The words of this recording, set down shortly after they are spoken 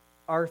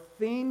Our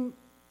theme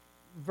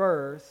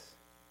verse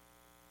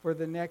for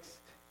the next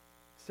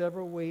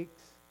several weeks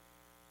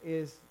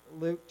is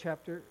Luke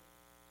chapter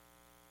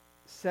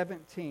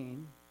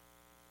 17,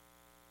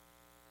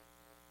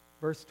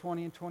 verse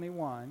 20 and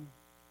 21.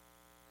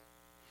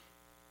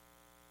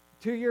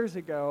 2 years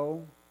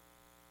ago,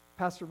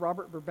 Pastor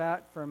Robert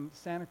Burbatt from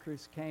Santa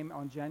Cruz came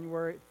on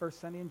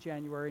first Sunday in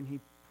January, and he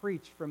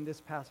preached from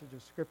this passage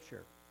of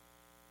Scripture.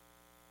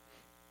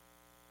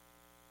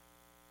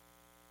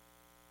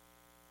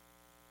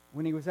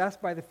 When he was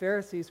asked by the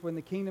Pharisees when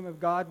the kingdom of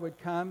God would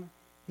come,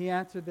 he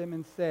answered them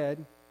and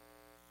said,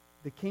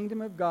 "The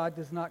kingdom of God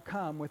does not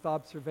come with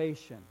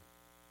observation,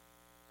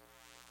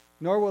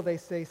 nor will they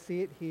say,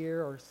 'See it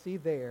here,' or 'See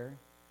there,'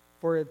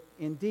 for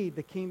indeed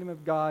the kingdom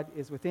of God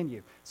is within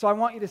you." So I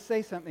want you to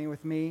say something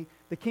with me.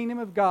 The kingdom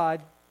of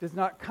God does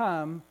not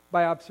come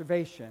by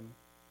observation.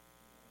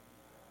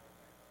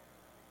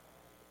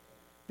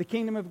 The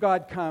kingdom of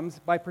God comes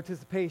by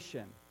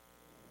participation.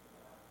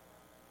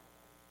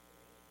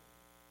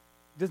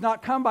 It does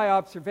not come by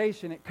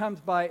observation, it comes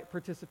by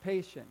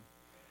participation.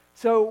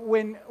 So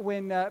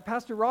when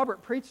Pastor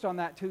Robert preached on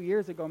that 2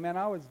 years ago, man,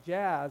 I was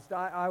jazzed.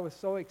 I was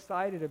so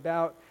excited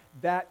about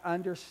that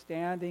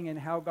understanding and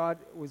how God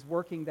was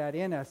working that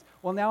in us.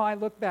 Well, now I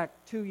look back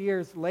 2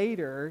 years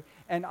later,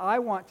 and I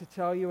want to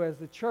tell you as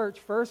the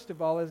church, first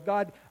of all, as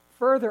God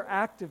further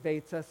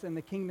activates us in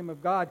the kingdom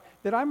of God,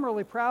 that I'm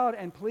really proud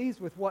and pleased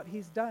with what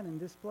He's done in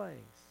this place.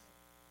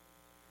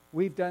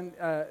 We've done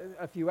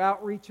a few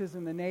outreaches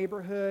in the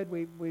neighborhood.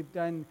 We've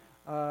done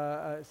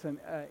some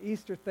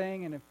Easter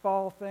thing and a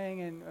fall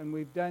thing, and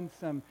we've done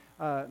some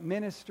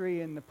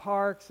ministry in the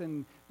parks,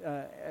 and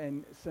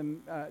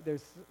some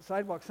there's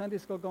Sidewalk Sunday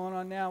School going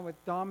on now with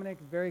Dominic,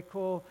 very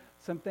cool.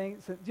 Some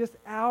things, just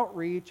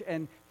outreach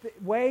and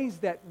ways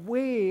that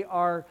we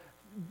are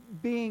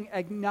being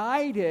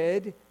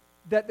ignited,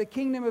 that the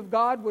kingdom of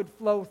God would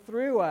flow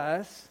through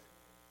us,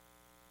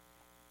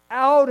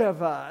 out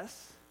of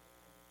us,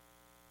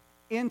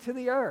 into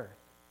the earth.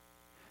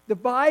 The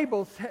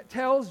Bible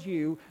tells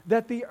you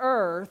that the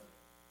earth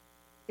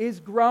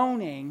is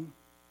groaning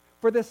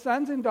for the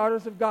sons and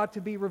daughters of God to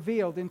be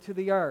revealed into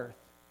the earth.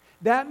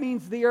 That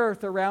means the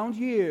earth around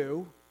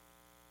you,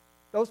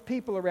 those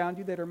people around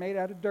you that are made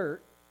out of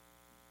dirt,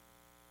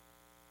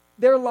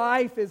 their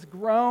life is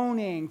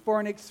groaning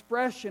for an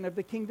expression of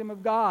the kingdom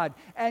of God.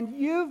 And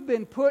you've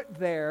been put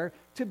there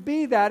to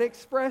be that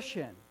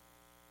expression.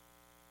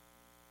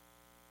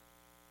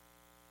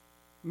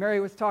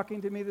 Mary was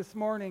talking to me this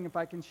morning, if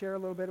I can share a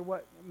little bit of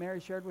what Mary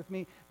shared with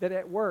me, that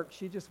at work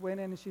she just went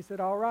in and she said,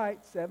 "All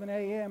right, 7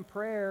 a.m.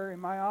 prayer in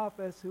my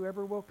office,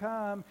 whoever will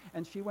come."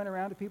 And she went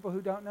around to people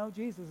who don't know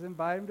Jesus and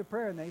invited them to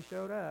prayer, and they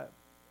showed up.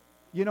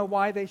 You know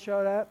why they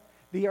showed up?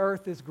 The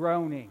earth is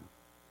groaning.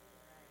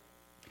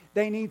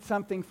 They need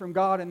something from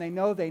God, and they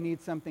know they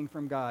need something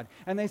from God.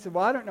 And they said,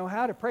 "Well, I don't know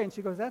how to pray." And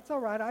she goes, "That's all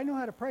right, I know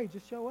how to pray,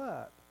 just show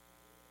up."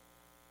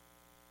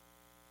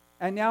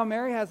 And now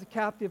Mary has a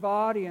captive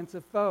audience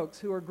of folks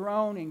who are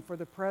groaning for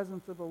the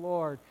presence of the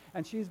Lord.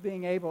 And she's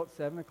being able at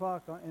 7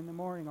 o'clock in the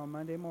morning on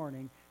Monday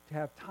morning to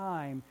have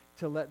time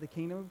to let the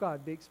kingdom of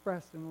God be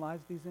expressed in the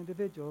lives of these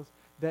individuals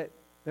that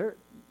they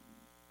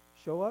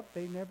show up,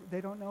 they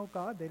don't know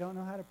God, they don't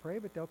know how to pray,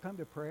 but they'll come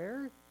to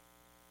prayer.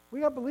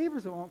 We got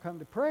believers that won't come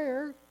to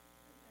prayer.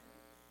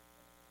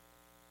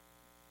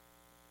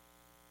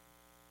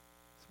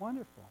 It's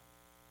wonderful.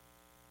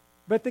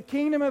 But the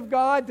kingdom of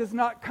God does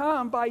not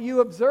come by you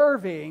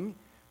observing.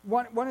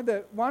 One of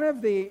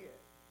the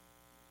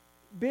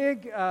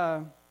big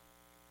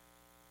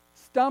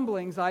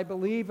stumblings, I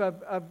believe,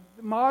 of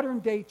modern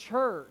day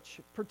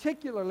church,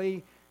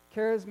 particularly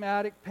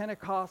charismatic,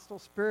 Pentecostal,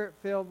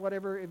 Spirit-filled,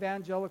 whatever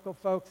evangelical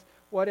folks,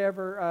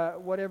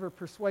 whatever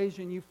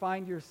persuasion you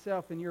find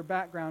yourself in your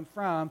background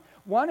from,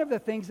 one of the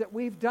things that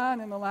we've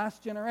done in the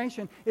last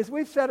generation is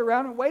we've sat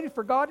around and waited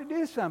for God to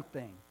do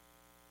something.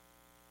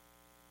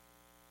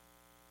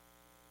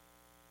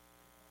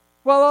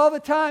 Well, all the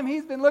time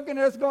He's been looking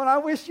at us going, "I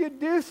wish you'd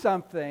do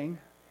something.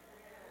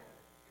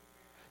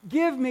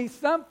 Give me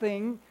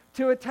something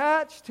to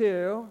attach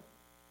to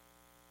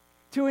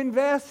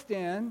invest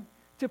in,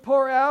 to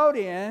pour out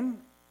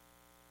in."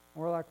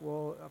 We're like,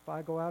 "Well, if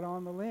I go out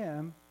on the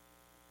limb,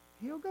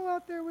 He'll go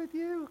out there with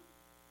you."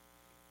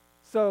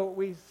 So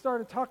we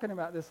started talking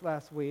about this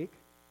last week.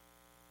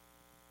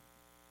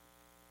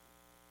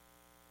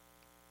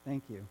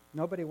 Thank you.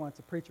 Nobody wants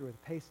a preacher with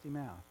a pasty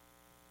mouth.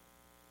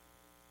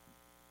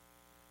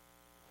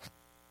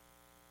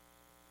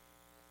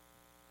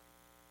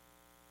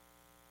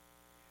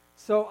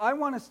 So I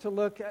want us to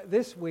look at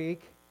this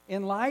week,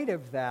 in light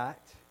of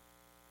that,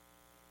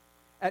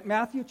 at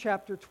Matthew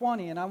chapter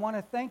 20. And I want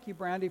to thank you,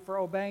 Brandy, for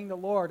obeying the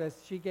Lord as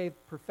she gave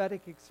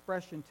prophetic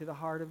expression to the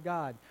heart of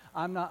God.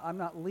 I'm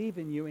not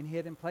leaving you in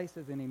hidden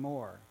places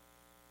anymore.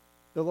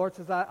 The Lord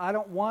says, I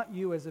don't want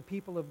you as a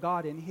people of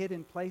God in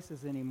hidden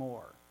places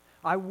anymore.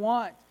 I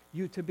want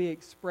you to be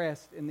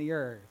expressed in the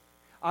earth.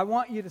 I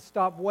want you to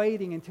stop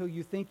waiting until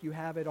you think you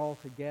have it all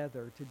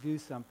together to do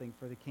something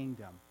for the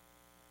kingdom.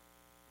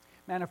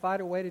 Man, if I'd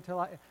have waited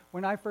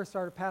when I first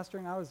started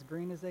pastoring, I was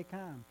green as they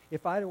come.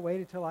 If I'd have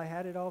waited till I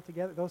had it all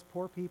together, those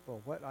poor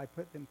people, what I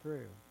put them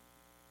through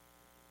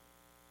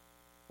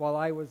while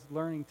I was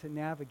learning to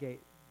navigate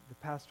the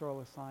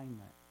pastoral assignment.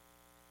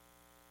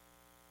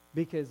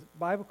 Because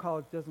Bible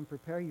college doesn't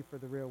prepare you for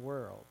the real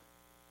world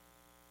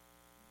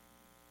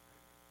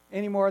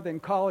any more than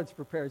college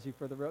prepares you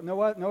for the real.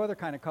 No other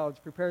kind of college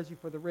prepares you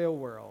for the real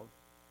world.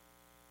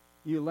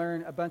 You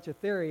learn a bunch of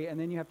theory, and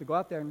then you have to go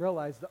out there and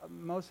realize that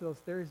most of those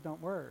theories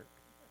don't work.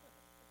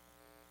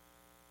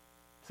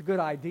 It's a good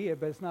idea,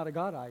 but it's not a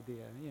God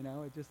idea.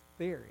 It's just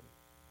theory.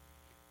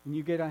 And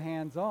you get a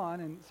hands-on,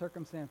 and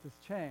circumstances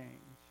change.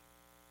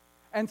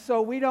 And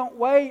so we don't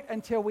wait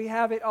until we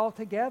have it all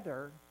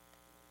together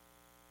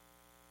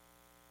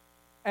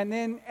and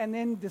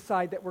then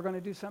decide that we're going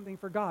to do something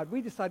for God.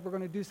 We decide we're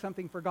going to do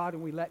something for God,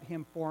 and we let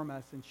Him form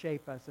us and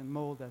shape us and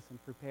mold us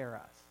and prepare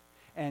us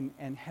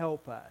and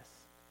help us.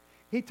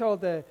 He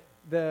told the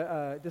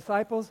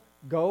disciples,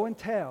 go and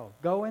tell,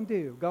 go and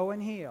do, go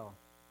and heal.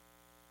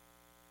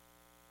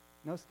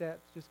 No steps,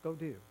 just go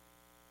do.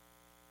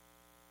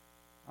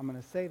 I'm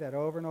going to say that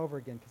over and over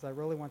again because I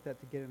really want that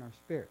to get in our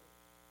spirit.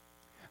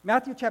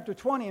 Matthew chapter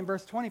 20 and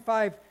verse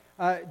 25,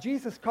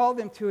 Jesus called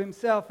them to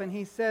Himself, and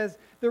He says,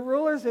 the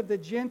rulers of the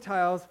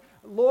Gentiles,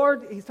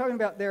 Lord, He's talking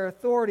about their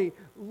authority,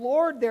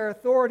 lord their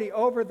authority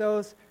over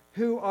those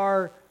who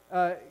are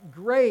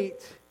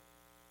great.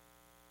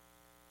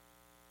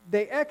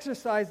 They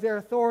exercise their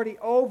authority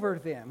over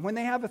them. When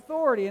they have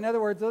authority, in other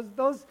words,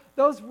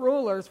 those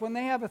rulers, when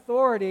they have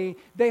authority,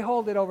 they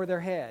hold it over their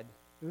head.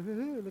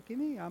 Ooh, look at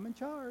me, I'm in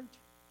charge.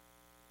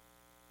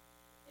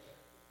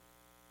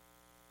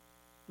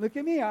 Look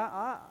at me,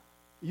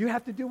 you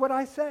have to do what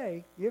I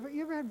say. You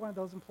ever had one of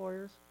those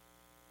employers?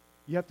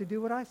 You have to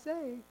do what I say.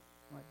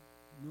 I'm like,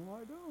 no,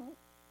 I don't.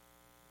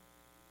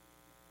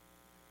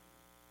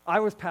 I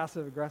was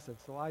passive aggressive,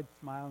 so I'd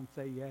smile and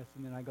say yes,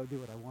 and then I go do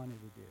what I wanted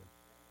to do.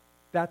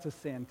 That's a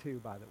sin too,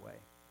 by the way.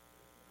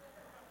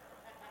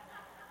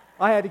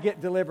 I had to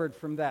get delivered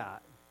from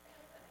that.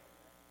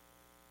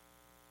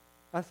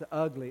 That's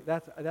ugly.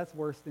 That's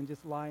worse than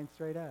just lying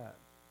straight up.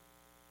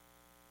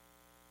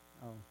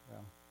 Oh,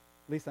 well,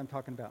 at least I'm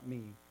talking about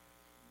me.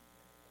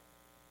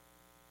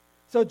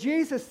 So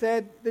Jesus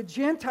said the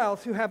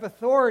Gentiles who have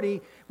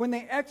authority, when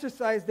they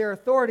exercise their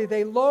authority,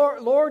 they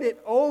lord it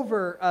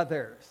over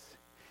others.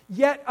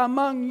 Yet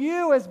among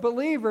you as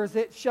believers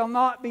it shall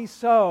not be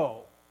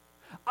so.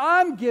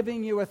 I'm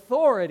giving you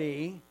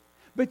authority,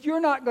 but you're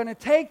not going to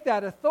take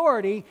that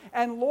authority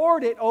and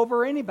lord it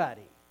over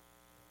anybody.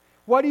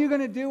 What are you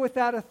going to do with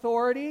that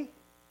authority?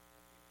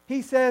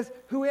 He says,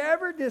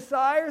 whoever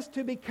desires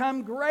to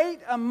become great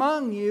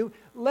among you,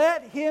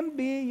 let him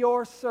be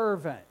your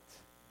servant.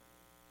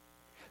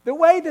 The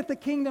way that the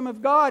kingdom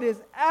of God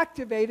is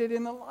activated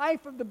in the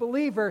life of the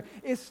believer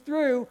is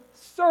through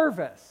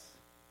service.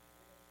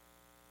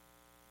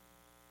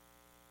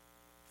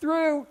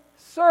 Through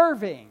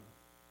serving.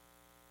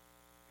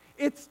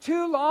 It's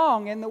too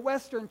long in the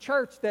Western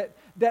church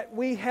that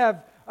we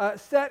have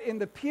sat in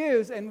the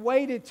pews and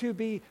waited to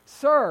be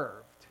served.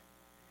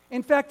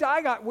 In fact,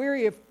 I got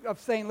weary of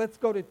saying, let's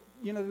go to,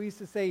 we used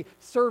to say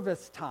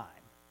service time,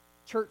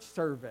 church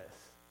service.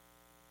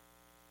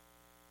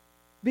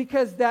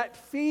 Because that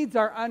feeds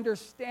our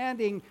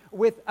understanding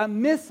with a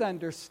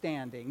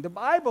misunderstanding. The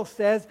Bible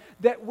says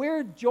that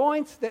we're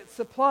joints that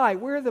supply.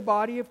 We're the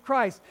body of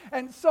Christ.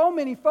 And so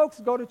many folks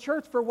go to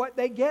church for what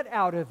they get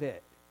out of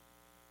it.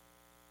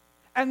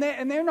 And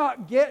they're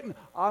not getting,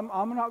 I'm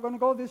not going to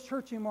go to this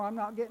church anymore. I'm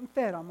not getting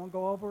fed. I'm going to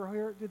go over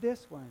here to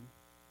this one.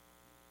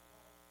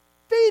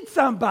 Feed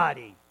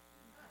somebody.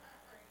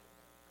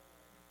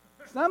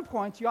 At some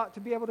point, you ought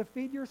to be able to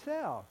feed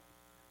yourself.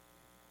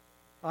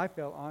 I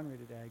felt honored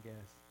today, I guess.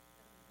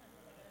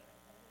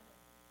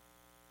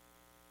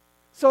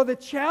 So the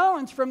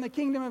challenge from the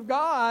kingdom of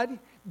God,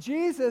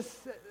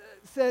 Jesus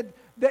said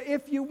that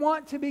if you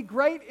want to be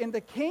great in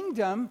the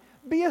kingdom,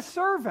 be a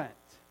servant.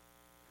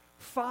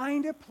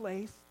 Find a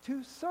place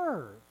to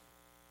serve.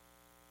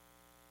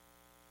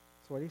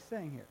 That's what he's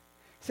saying here.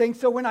 Saying,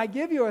 so when I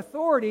give you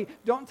authority,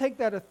 don't take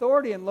that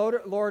authority and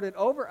lord it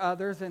over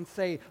others and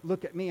say,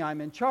 look at me, I'm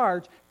in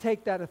charge.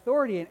 Take that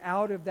authority, and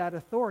out of that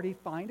authority,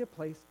 find a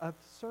place of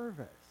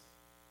service.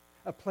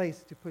 A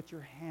place to put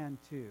your hand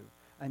to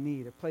a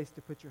need. A place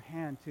to put your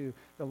hand to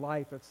the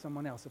life of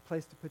someone else. A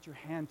place to put your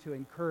hand to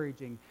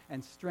encouraging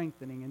and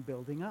strengthening and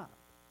building up.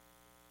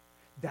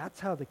 That's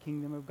how the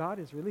kingdom of God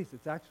is released.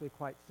 It's actually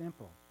quite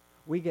simple.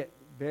 We get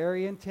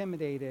very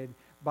intimidated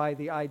by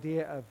the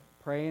idea of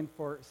praying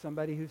for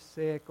somebody who's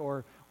sick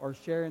or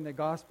sharing the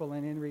gospel,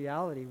 and in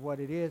reality what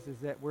it is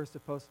that we're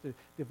supposed to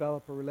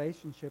develop a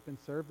relationship and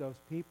serve those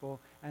people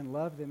and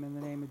love them in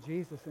the name of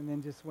Jesus. And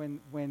then just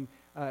when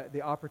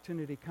the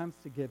opportunity comes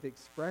to give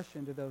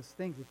expression to those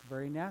things, it's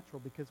very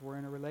natural because we're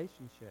in a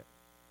relationship.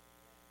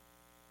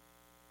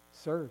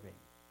 Serving.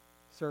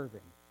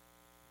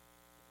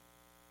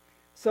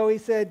 So he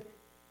said,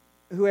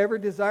 whoever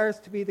desires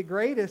to be the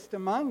greatest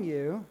among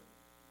you,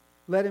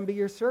 let him be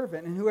your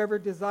servant. And whoever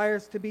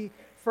desires to be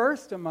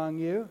first among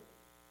you,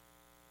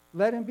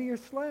 let him be your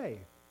slave.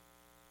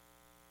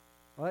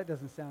 Well, that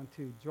doesn't sound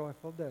too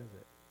joyful, does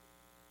it?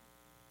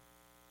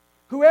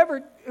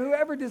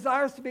 Whoever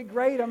desires to be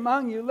great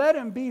among you, let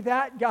him be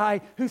that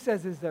guy who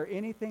says, is there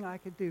anything I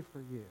could do for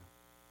you?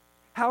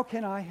 How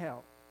can I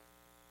help?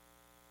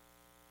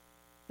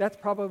 That's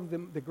probably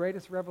the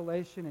greatest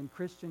revelation in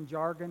Christian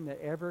jargon that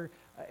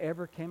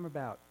ever came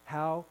about.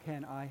 How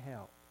can I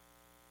help?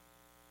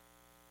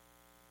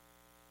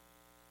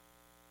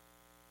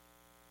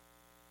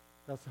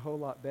 That's a whole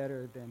lot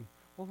better than,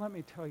 well, let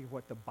me tell you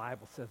what the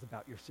Bible says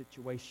about your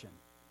situation.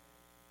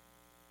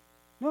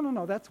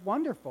 No, that's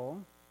wonderful.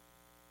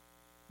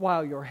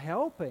 While you're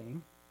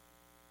helping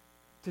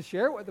to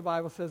share what the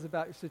Bible says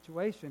about your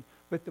situation,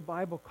 but the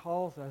Bible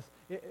calls us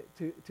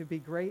to be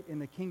great in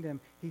the kingdom.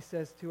 He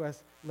says to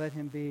us, let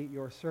him be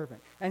your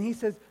servant. And he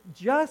says,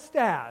 just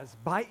as,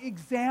 by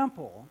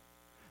example,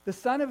 the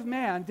Son of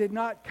Man did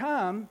not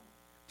come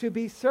to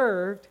be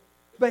served,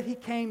 but he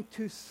came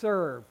to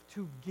serve,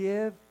 to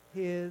give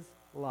his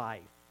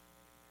life.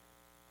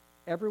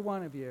 Every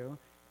one of you,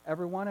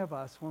 every one of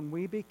us, when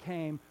we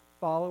became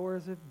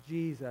followers of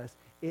Jesus,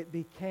 it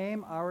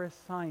became our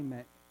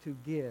assignment to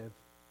give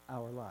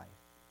our life.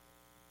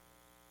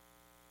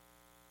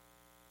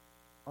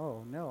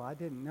 Oh, no, I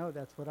didn't know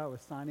that's what I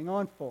was signing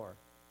on for.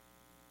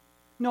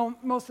 No,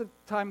 most of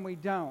the time we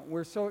don't.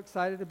 We're so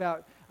excited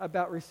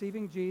about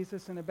receiving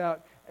Jesus and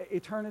about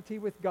eternity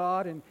with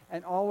God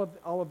and all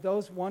of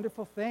those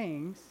wonderful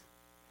things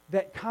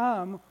that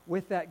come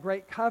with that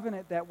great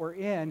covenant that we're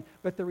in.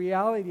 But the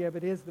reality of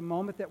it is the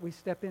moment that we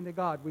step into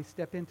God, we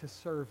step into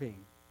serving.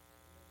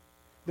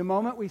 The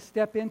moment we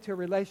step into a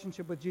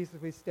relationship with Jesus,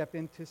 we step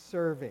into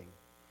serving.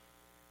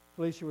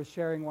 Felicia was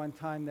sharing one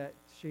time that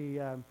she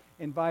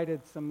invited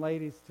some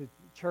ladies to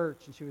church,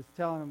 and she was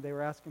telling them, they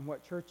were asking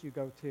what church you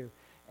go to.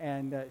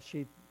 And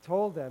she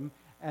told them,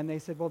 and they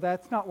said, well,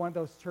 that's not one of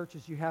those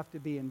churches you have to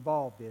be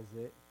involved, is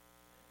it?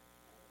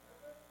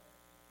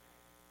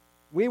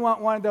 We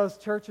want one of those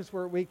churches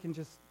where we can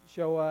just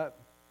show up,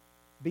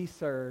 be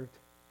served,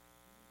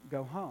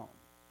 go home.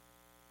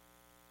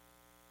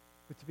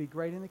 But to be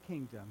great in the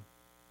kingdom,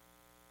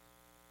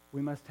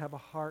 we must have a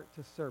heart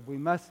to serve. We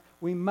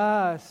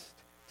must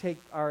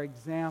take our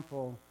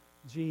example,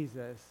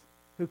 Jesus,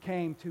 who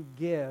came to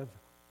give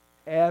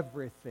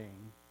everything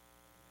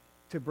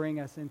to bring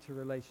us into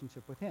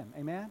relationship with him.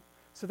 Amen?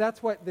 So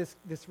that's what this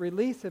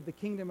release of the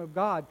kingdom of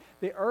God,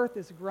 the earth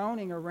is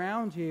groaning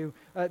around you.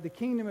 The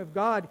kingdom of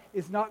God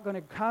is not going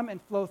to come and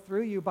flow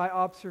through you by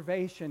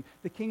observation.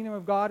 The kingdom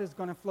of God is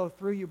going to flow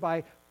through you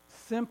by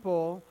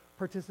simple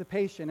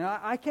participation. And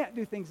I can't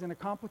do things in a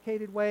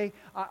complicated way.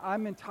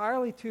 I'm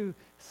entirely too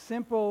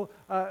simple.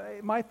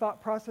 My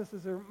thought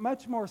processes are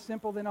much more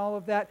simple than all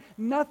of that.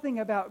 Nothing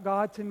about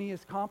God to me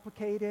is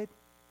complicated.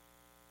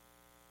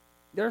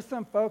 There's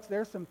some folks,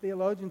 there's some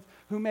theologians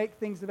who make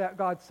things about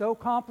God so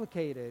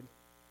complicated.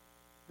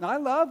 And I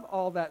love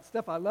all that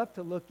stuff. I love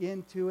to look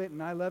into it,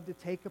 and I love to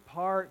take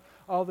apart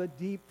all the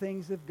deep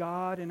things of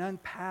God and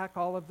unpack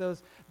all of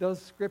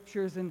those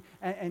scriptures and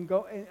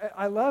go. And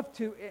I love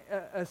to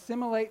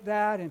assimilate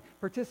that and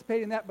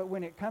participate in that. But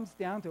when it comes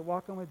down to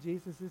walking with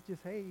Jesus, it's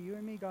just, hey, you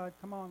and me, God,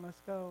 come on,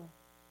 let's go.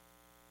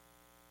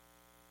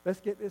 Let's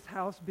get this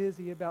house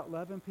busy about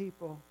loving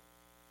people.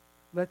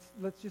 Let's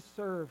just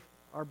serve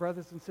our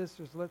brothers and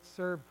sisters. Let's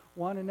serve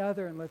one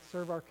another, and let's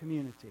serve our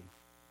community.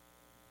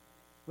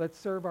 Let's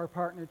serve our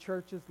partner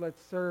churches.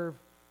 Let's serve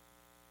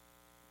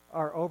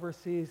our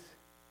overseas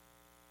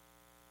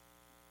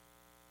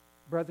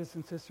brothers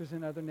and sisters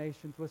in other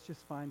nations. Let's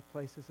just find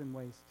places and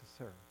ways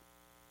to serve.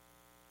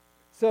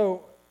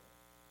 So,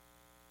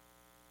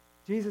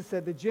 Jesus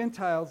said the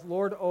Gentiles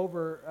lord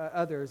over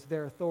others,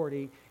 their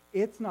authority.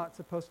 It's not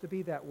supposed to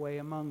be that way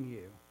among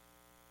you.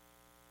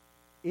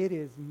 It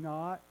is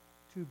not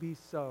to be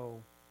so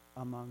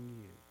among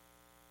you.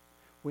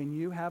 When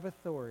you have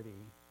authority,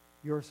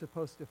 you're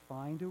supposed to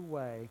find a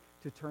way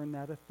to turn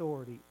that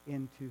authority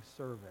into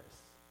service.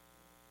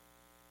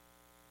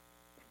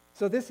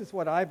 So this is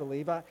what I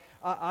believe.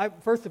 I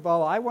first of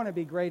all, I want to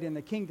be great in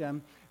the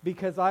kingdom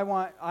because I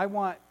want.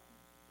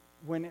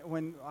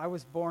 When I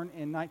was born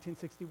in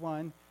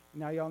 1961,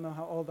 now y'all know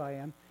how old I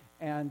am,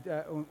 and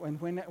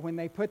when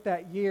they put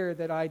that year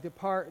that I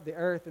depart the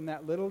earth and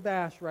that little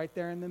dash right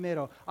there in the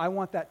middle, I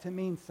want that to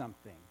mean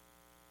something.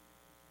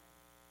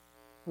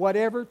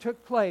 Whatever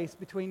took place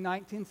between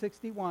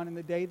 1961 and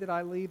the day that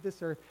I leave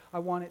this earth, I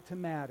want it to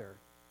matter.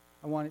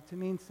 I want it to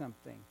mean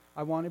something.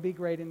 I want to be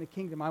great in the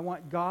kingdom. I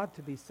want God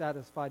to be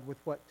satisfied with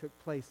what took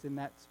place in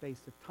that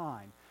space of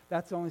time.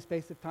 That's the only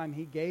space of time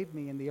he gave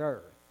me in the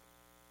earth.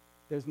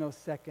 There's no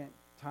second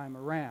time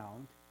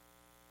around.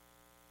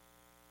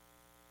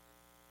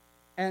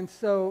 And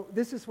so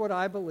this is what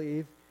I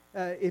believe.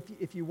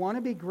 If you want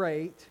to be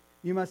great,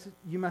 you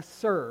must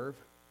serve.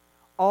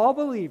 All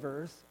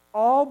believers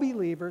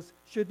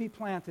should be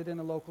planted in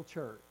a local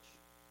church.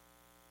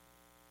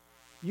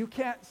 You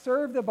can't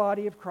serve the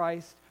body of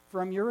Christ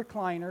from your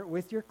recliner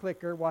with your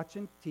clicker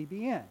watching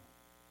TBN.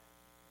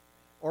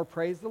 or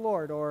Praise the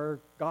Lord, or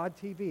God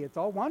TV. It's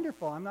all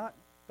wonderful. I'm not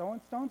throwing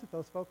stones at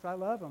those folks. I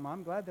love them.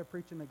 I'm glad they're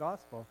preaching the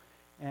gospel.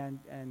 And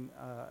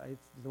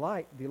it's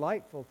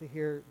delightful to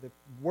hear the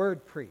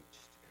word preached.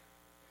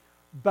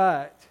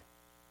 But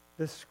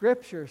the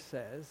Scripture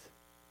says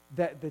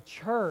that the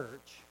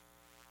church,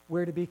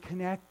 we're to be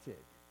connected.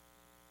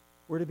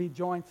 We're to be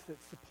joints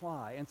that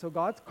supply. And so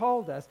God's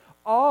called us.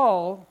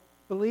 All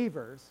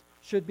believers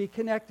should be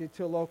connected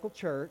to a local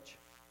church.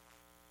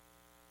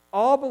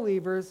 All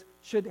believers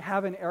should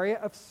have an area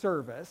of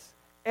service.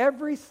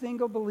 Every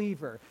single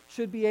believer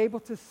should be able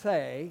to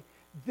say,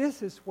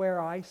 this is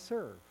where I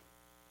serve.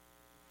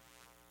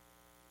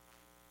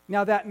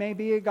 Now, that may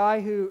be a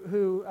guy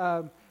who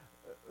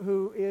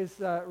is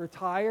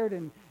retired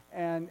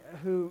and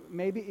who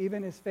maybe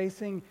even is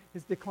facing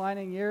his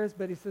declining years,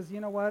 but he says,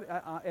 you know what,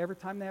 every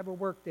time they have a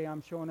work day,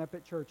 I'm showing up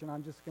at church and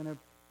I'm just going to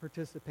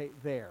participate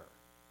there.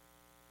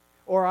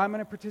 Or I'm going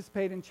to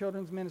participate in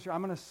children's ministry.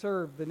 I'm going to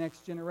serve the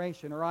next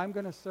generation. Or I'm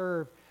going to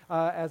serve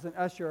as an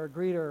usher or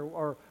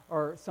greeter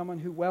or someone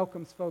who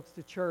welcomes folks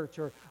to church.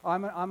 Or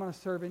I'm going to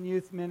serve in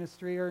youth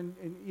ministry or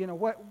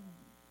what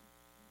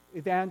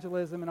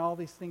evangelism and all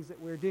these things that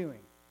we're doing.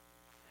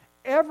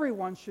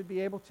 Everyone should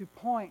be able to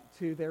point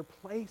to their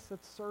place of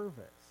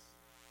service.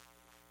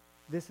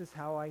 This is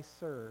how I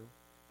serve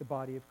the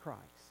body of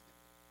Christ.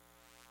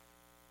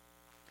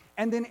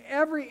 And then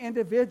every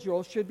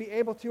individual should be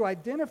able to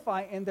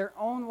identify in their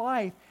own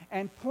life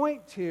and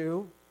point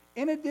to,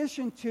 in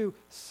addition to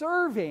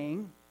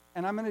serving,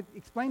 and I'm going to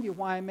explain to you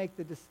why I make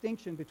the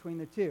distinction between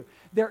the two,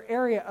 their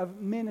area of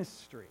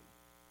ministry,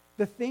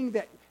 the thing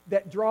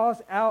that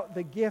draws out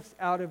the gifts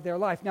out of their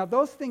life. Now,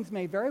 those things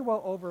may very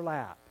well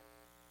overlap.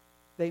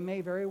 They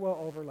may very well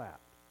overlap.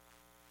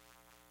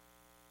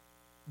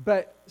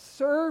 But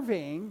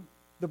serving,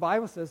 the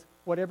Bible says,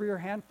 whatever your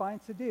hand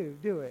finds to do,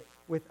 do it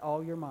with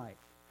all your might.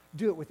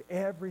 Do it with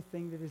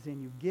everything that is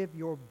in you. Give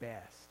your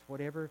best.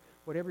 Whatever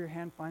your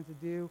hand finds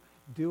to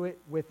do it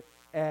with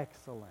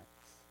excellence.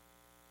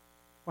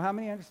 Well, how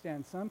many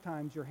understand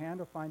sometimes your hand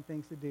will find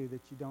things to do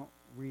that you don't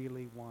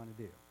really want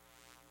to do?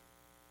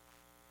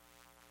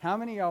 How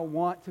many of y'all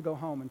want to go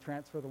home and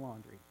transfer the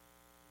laundry?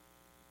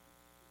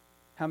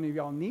 How many of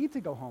y'all need to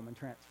go home and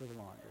transfer the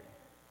laundry?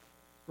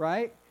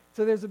 Right?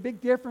 So there's a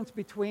big difference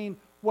between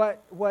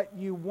what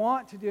you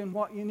want to do and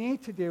what you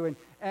need to do,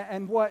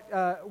 and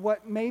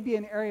what may be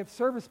an area of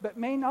service but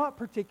may not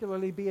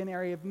particularly be an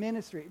area of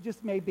ministry. It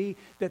just may be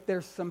that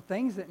there's some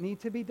things that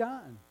need to be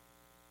done.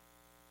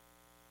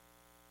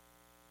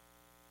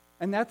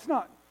 And that's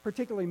not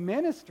particularly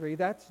ministry.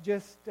 That's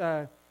just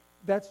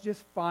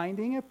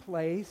finding a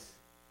place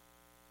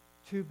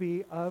to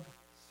be of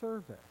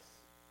service.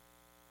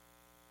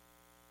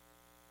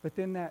 But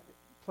then that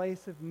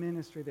place of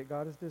ministry that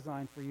God has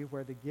designed for you,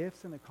 where the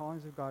gifts and the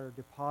callings of God are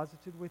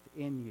deposited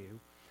within you,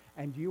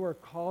 and you are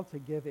called to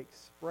give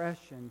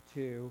expression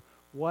to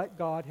what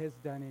God has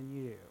done in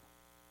you,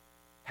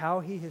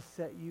 how He has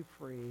set you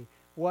free,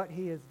 what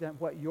He has done,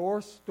 what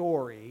your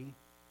story,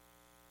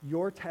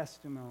 your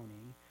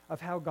testimony of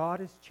how God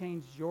has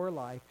changed your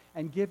life,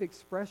 and give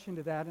expression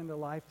to that in the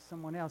life of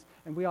someone else.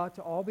 And we ought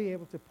to all be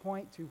able to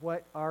point to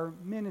what our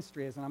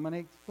ministry is. And I'm going to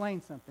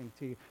explain something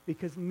to you,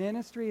 because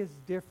ministry is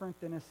different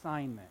than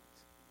assignment.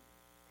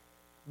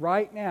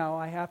 Right now,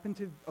 I happen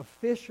to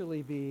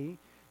officially be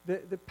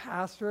the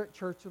pastor at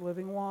Church of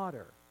Living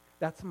Water.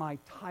 That's my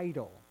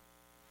title.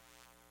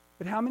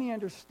 But how many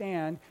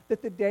understand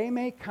that the day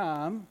may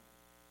come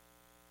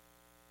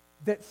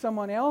that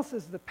someone else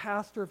is the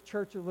pastor of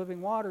Church of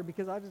Living Water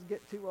because I just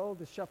get too old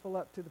to shuffle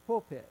up to the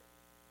pulpit?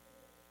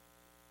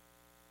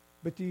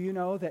 But do you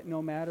know that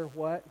no matter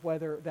what,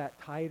 whether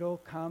that title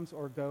comes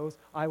or goes,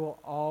 I will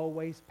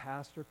always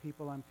pastor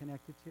people I'm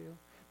connected to?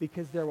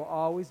 Because there will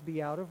always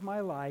be out of my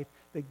life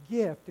the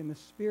gift and the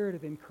spirit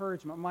of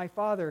encouragement. My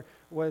father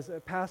was a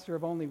pastor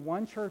of only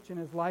one church in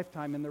his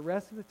lifetime, and the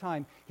rest of the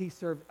time he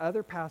served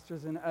other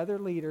pastors and other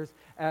leaders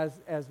as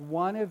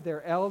one of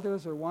their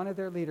elders or one of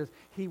their leaders.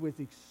 He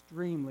was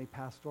extremely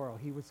pastoral.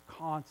 He was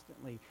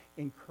constantly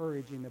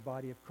encouraging the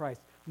body of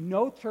Christ.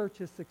 No church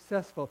is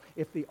successful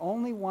if the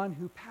only one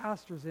who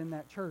pastors in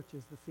that church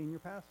is the senior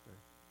pastor.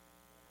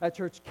 That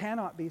church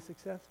cannot be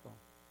successful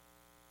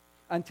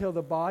until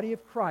the body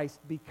of Christ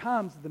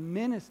becomes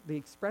the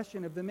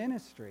expression of the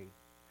ministry.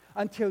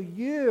 Until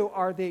you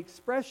are the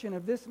expression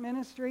of this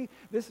ministry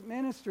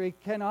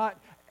cannot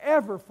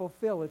ever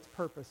fulfill its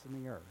purpose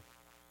in the earth.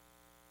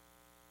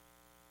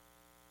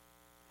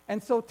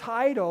 And so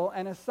title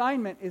and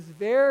assignment is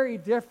very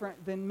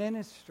different than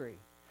ministry.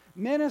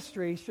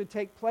 Ministry should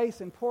take place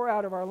and pour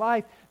out of our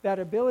life. That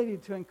ability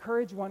to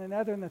encourage one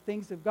another in the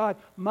things of God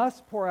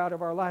must pour out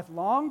of our life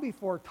long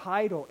before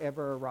title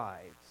ever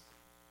arrives.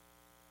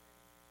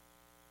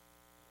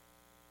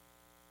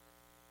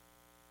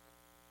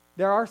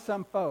 There are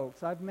some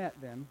folks, I've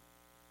met them,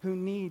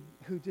 who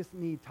just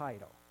need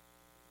title.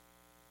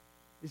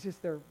 It's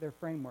just their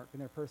framework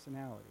and their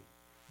personality.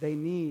 They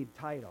need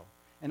title.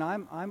 And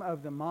I'm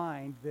of the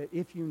mind that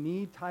if you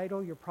need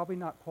title, you're probably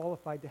not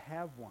qualified to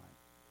have one.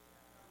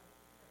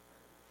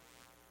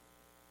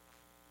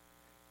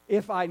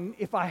 if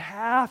I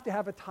have to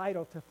have a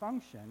title to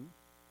function,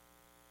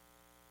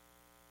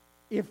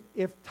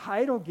 if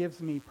title gives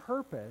me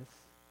purpose,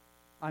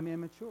 I'm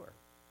immature.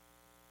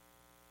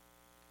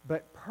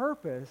 But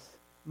purpose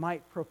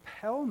might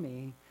propel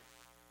me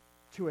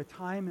to a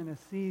time and a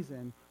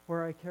season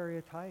where I carry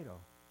a title.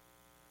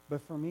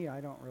 But for me,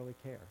 I don't really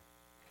care.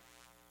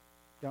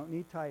 Don't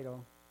need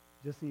title,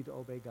 just need to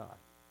obey God.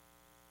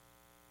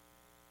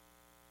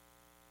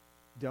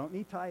 Don't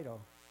need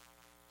title,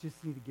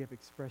 just need to give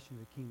expression to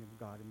the kingdom of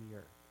God in the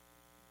earth.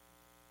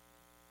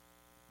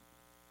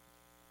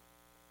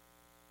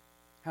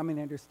 How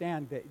many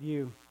understand that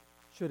you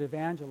should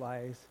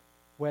evangelize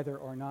whether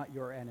or not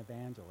you're an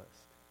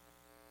evangelist?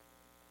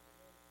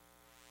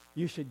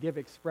 You should give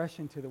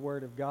expression to the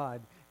Word of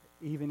God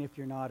even if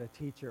you're not a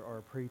teacher or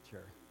a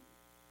preacher.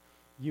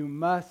 You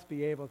must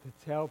be able to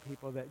tell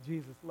people that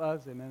Jesus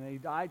loves them and that He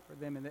died for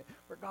them and that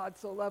for God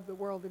so loved the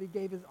world that He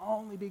gave His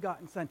only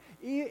begotten Son.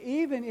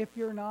 Even if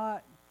you're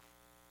not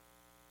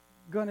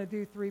going to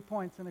do 3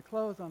 points and a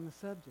close on the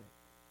subject.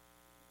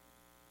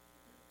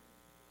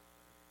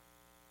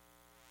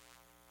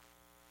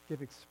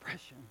 Give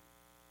expression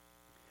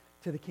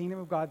to the kingdom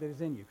of God that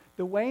is in you.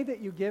 The way that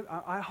you give,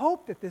 I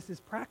hope that this is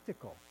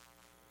practical.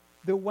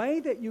 The way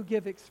that you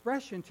give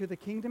expression to the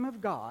kingdom of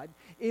God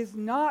is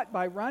not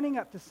by running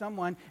up to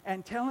someone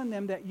and telling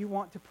them that you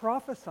want to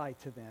prophesy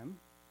to them.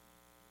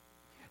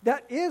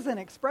 That is an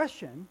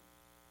expression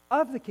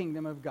of the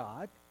kingdom of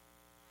God.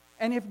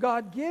 And if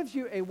God gives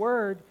you a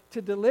word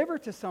to deliver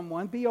to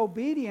someone, be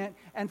obedient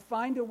and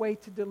find a way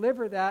to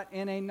deliver that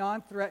in a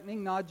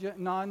non-threatening,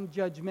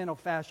 non-judgmental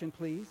fashion,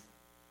 please.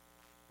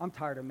 I'm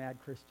tired of mad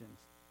Christians.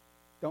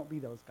 Don't be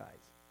those guys.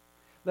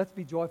 Let's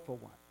be joyful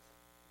ones.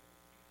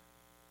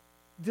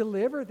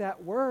 Deliver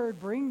that word,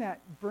 bring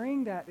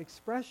that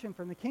expression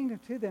from the kingdom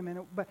to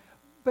them. But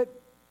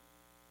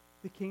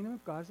the kingdom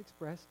of God is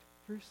expressed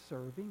through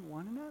serving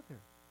one another,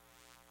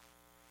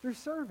 through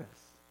service.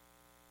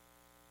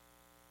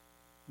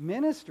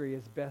 Ministry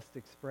is best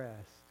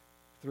expressed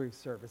through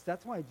service.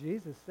 That's why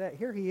Jesus said,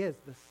 here He is,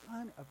 the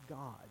Son of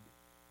God,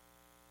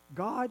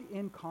 God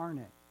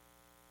incarnate.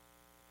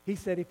 He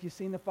said, if you've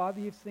seen the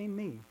Father, you've seen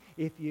me.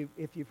 If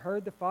you've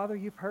heard the Father,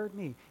 you've heard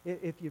me.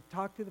 If you've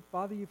talked to the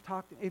Father, you've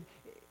talked to...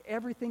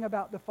 Everything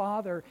about the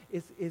Father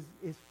is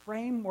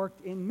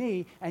frameworked in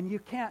me, and you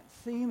can't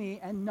see me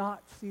and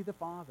not see the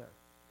Father.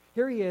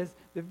 Here He is,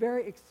 the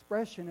very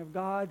expression of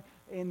God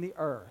in the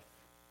earth.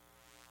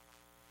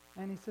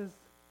 And He says,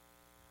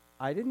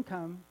 I didn't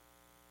come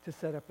to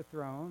set up a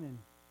throne and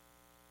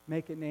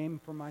make a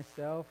name for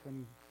myself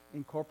and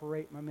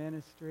incorporate my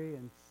ministry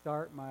and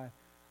start my...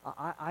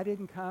 I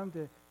didn't come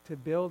to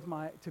build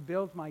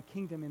my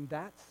kingdom in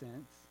that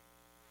sense.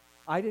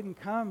 I didn't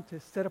come to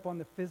sit up on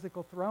the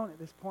physical throne at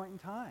this point in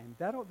time.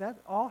 That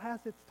all has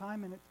its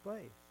time and its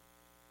place.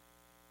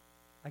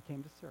 I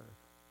came to serve.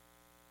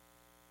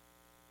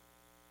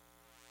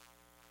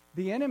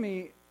 The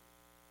enemy,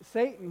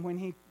 Satan, when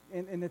he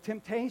in the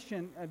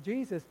temptation of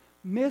Jesus,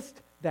 missed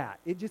that.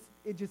 It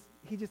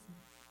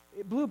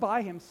blew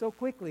by him so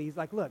quickly. He's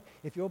like, look,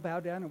 if you'll bow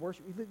down and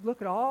worship me,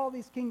 look at all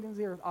these kingdoms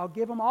here. I'll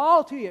give them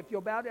all to you if you'll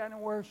bow down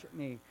and worship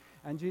me.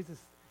 And Jesus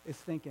is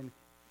thinking,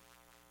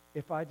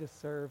 if I just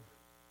serve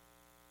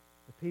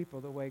the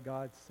people the way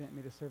God sent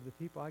me to serve the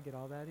people, I get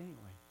all that anyway.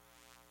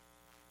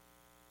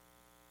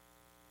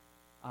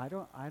 I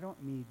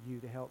don't need you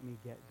to help me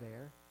get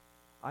there.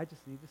 I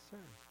just need to serve.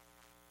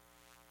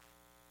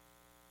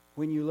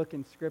 When you look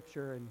in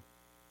Scripture and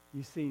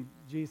you see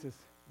Jesus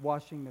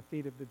washing the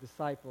feet of the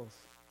disciples,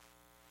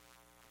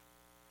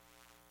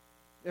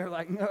 they're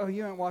like, no,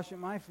 you ain't washing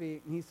my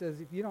feet. And He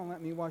says, if you don't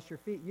let me wash your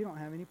feet, you don't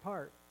have any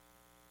part.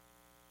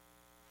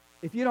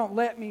 If you don't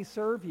let me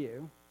serve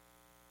you.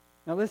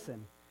 Now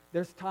listen,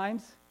 there's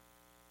times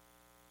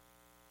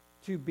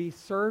to be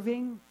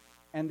serving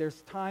and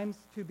there's times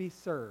to be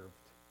served.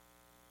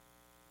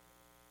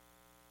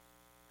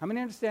 How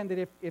many understand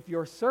that if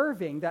you're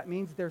serving, that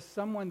means there's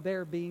someone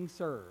there being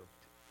served?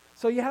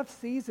 So you have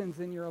seasons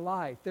in your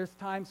life. There's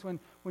times when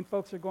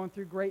folks are going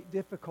through great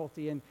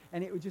difficulty and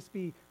it would just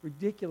be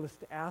ridiculous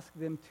to ask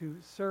them to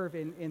serve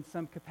in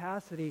some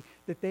capacity,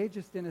 that they're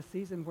just in a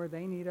season where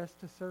they need us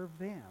to serve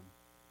them.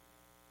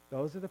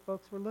 Those are the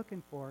folks we're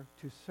looking for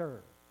to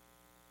serve.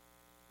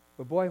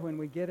 But boy, when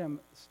we get them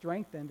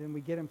strengthened and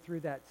we get them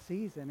through that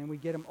season and we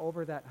get them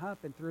over that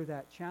hump and through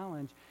that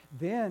challenge,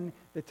 then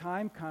the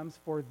time comes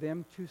for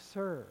them to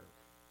serve.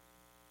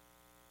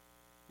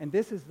 And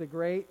this is the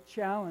great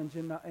challenge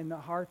in the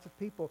hearts of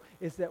people,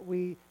 is that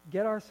we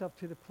get ourselves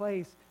to the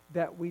place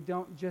that we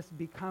don't just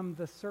become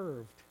the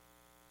served,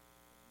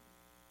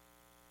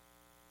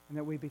 and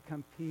that we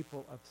become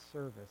people of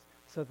service,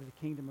 so that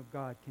the kingdom of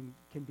God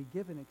can be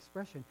given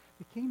expression.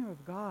 The kingdom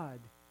of God,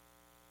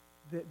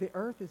 the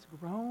earth is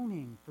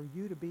groaning for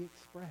you to be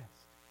expressed.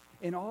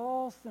 In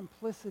all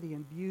simplicity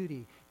and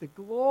beauty, the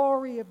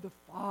glory of the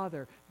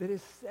Father that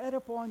is set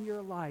upon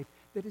your life,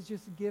 that is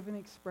just given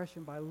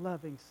expression by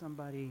loving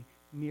somebody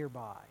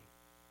nearby,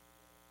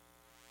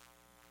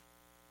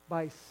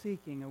 by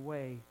seeking a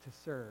way to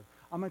serve.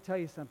 I'm going to tell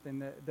you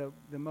something.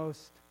 The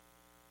most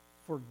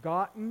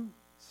forgotten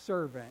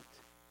servant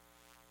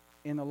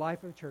in the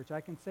life of a church,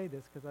 I can say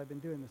this because I've been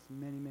doing this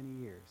many, many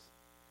years.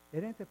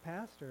 It ain't the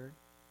pastor.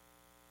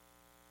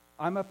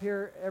 I'm up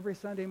here every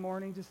Sunday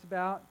morning just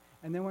about,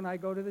 and then when I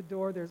go to the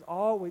door, there's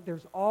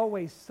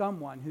always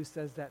someone who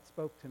says that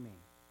spoke to me.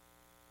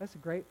 That's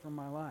great for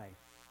my life.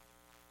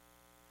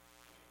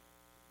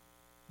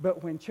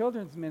 But when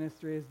children's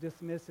ministry is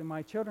dismissed and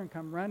my children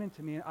come running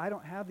to me, and I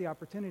don't have the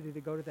opportunity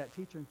to go to that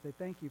teacher and say,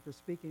 thank you for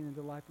speaking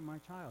into the life of my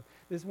child.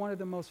 This is one of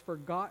the most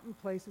forgotten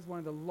places, one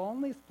of the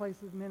loneliest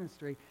places of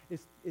ministry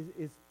is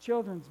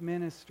children's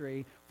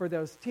ministry for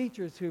those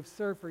teachers who've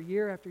served for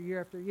year after year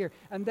after year.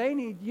 And they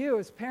need you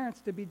as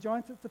parents to be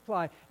joints at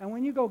supply. And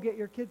when you go get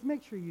your kids,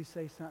 make sure you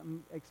say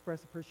something,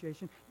 express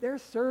appreciation. They're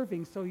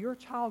serving so your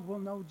child will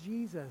know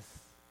Jesus.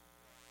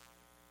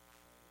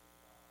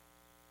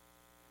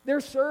 They're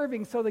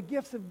serving so the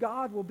gifts of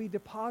God will be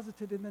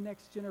deposited in the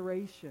next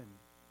generation.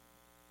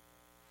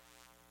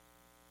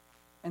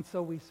 And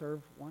so we serve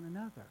one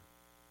another.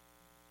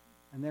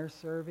 And they're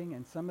serving,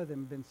 and some of them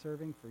have been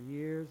serving for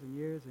years and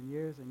years and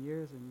years and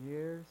years and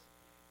years.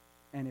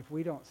 And if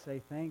we don't say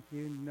thank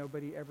you,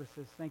 nobody ever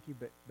says thank you,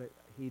 but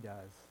he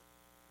does.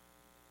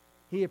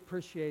 He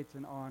appreciates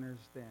and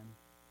honors them.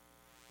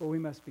 But we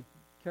must be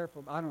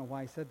careful. I don't know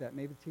why I said that.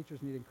 Maybe the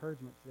teachers need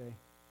encouragement today.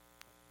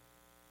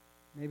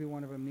 Maybe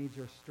one of them needs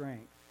your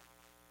strength.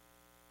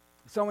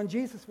 So when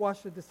Jesus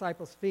washed the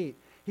disciples' feet,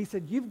 he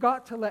said, you've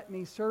got to let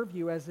me serve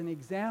you as an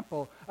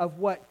example of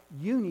what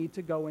you need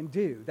to go and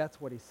do.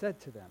 That's what he said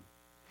to them.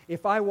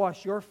 If I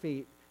wash your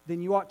feet,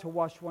 then you ought to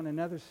wash one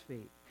another's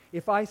feet.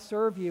 If I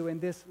serve you in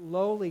this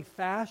lowly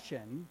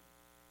fashion,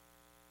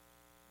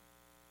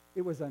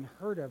 it was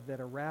unheard of that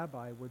a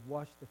rabbi would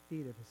wash the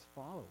feet of his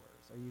followers.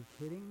 Are you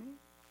kidding me?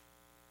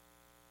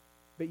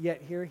 But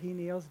yet here he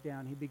kneels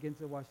down, he begins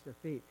to wash their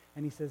feet,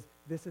 and he says,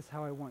 this is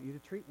how I want you to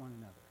treat one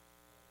another.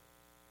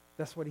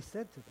 That's what he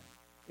said to them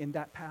in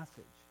that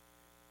passage.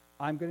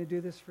 I'm going to do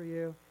this for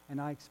you,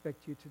 and I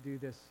expect you to do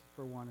this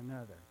for one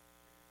another.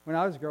 When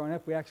I was growing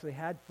up, we actually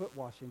had foot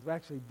washings. We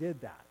actually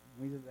did that.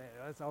 We just,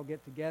 let's all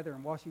get together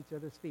and wash each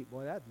other's feet.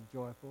 Boy, that's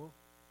joyful.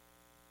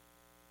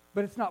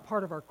 But it's not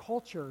part of our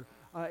culture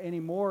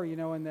anymore. You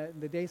know, in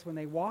the days when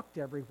they walked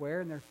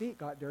everywhere and their feet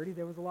got dirty,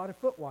 there was a lot of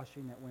foot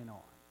washing that went on.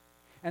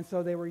 And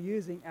so they were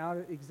using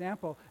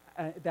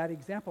that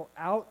example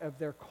out of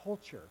their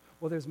culture.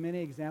 Well, there's many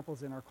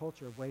examples in our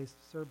culture of ways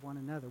to serve one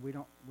another. We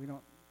don't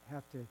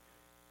have to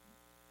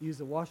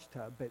use a wash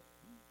tub, but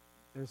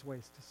there's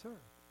ways to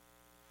serve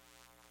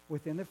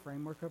within the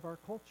framework of our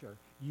culture.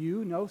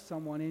 You know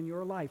someone in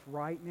your life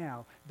right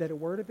now that a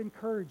word of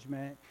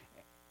encouragement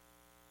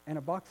and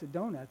a box of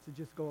donuts would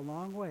just go a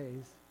long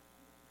ways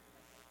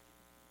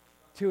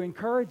to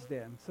encourage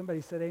them.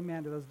 Somebody said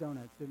amen to those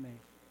donuts, didn't they?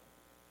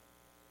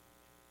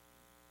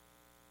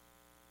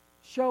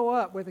 Show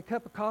up with a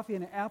cup of coffee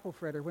and an apple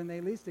fritter when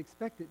they least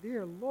expect it.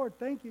 Dear Lord,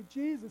 thank you,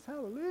 Jesus,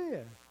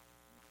 hallelujah.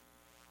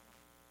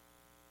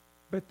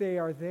 But they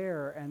are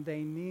there and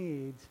they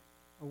need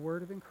a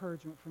word of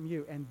encouragement from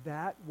you. And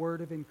that word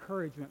of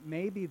encouragement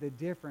may be the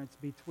difference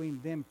between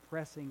them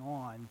pressing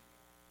on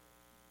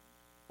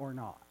or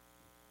not.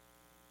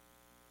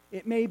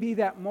 It may be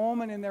that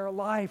moment in their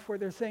life where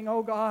they're saying,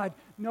 oh God,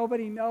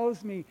 nobody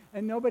knows me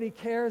and nobody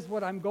cares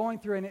what I'm going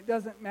through and it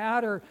doesn't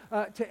matter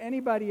to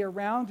anybody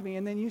around me.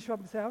 And then you show up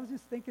and say, I was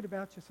just thinking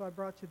about you, so I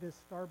brought you this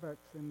Starbucks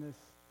and this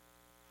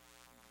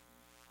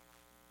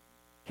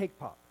cake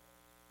pop.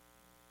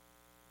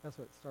 That's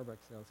what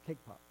Starbucks sells, cake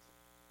pops.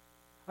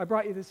 I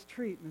brought you this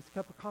treat and this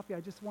cup of coffee. I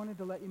just wanted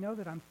to let you know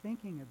that I'm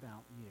thinking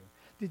about you.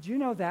 Did you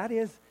know that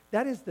is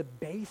the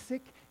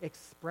basic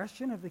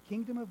expression of the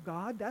kingdom of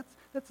God?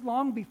 That's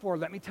long before,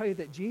 let me tell you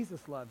that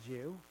Jesus loves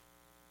you.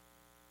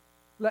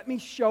 Let me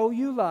show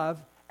you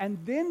love and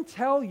then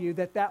tell you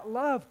that that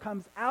love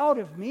comes out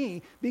of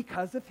me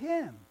because of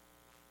him.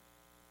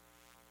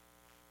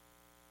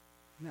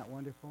 Isn't that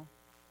wonderful?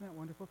 Isn't that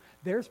wonderful?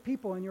 There's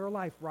people in your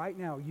life right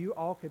now. You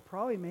all could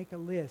probably make a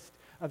list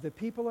of the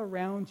people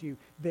around you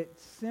that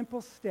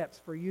simple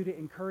steps for you to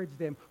encourage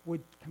them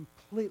would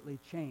completely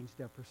change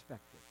their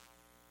perspective.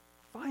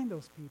 Find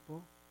those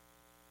people.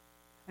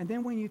 And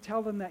then when you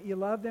tell them that you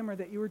love them or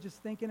that you were just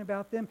thinking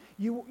about them,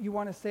 you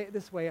want to say it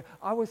this way.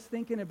 I was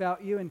thinking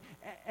about you,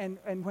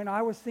 and when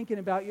I was thinking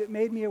about you, it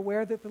made me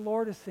aware that the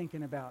Lord is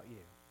thinking about you.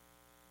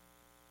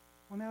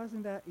 Well, now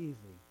isn't that easy?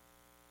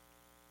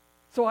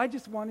 So I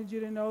just wanted you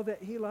to know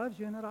that he loves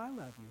you and that I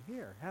love you.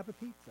 Here, have a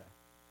pizza.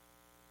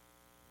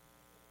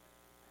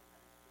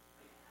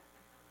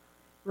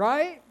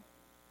 Right?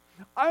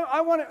 I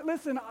want to,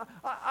 listen,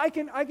 I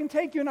can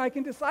take you and I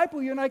can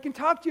disciple you and I can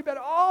talk to you about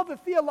all the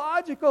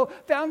theological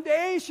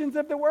foundations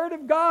of the Word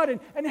of God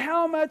and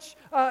how much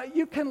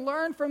you can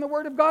learn from the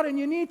Word of God, and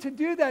you need to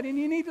do that and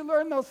you need to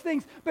learn those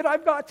things. But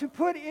I've got to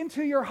put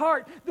into your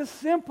heart the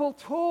simple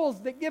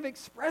tools that give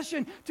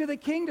expression to the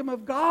kingdom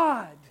of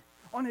God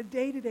on a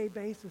day-to-day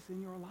basis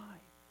in your life.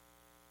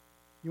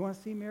 You want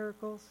to see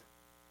miracles?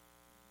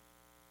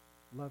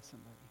 Love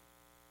somebody.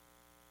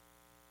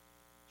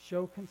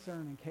 show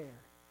concern and care,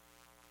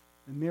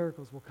 the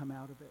miracles will come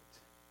out of it.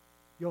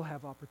 You'll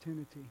have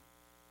opportunity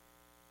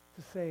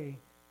to say,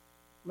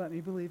 let me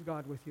believe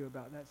God with you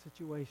about that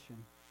situation.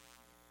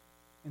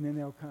 And then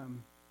they'll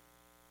come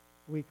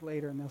a week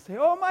later and they'll say,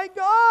 oh my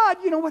God,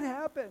 you know what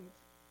happened?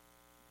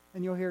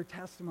 And you'll hear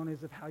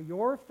testimonies of how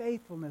your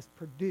faithfulness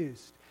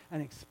produced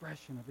an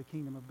expression of the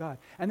kingdom of God.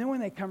 And then when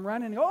they come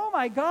running, oh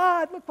my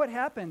God, look what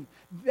happened.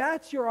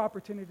 That's your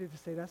opportunity to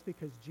say, that's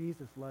because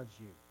Jesus loves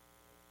you.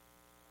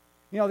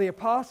 You know, the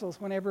apostles,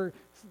 whenever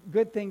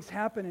good things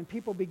happen and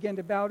people begin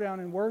to bow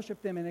down and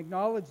worship them and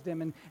acknowledge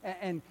them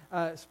and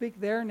speak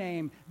their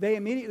name, they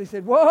immediately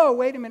said, whoa,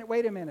 wait a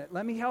minute.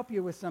 Let me help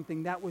you with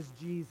something. That was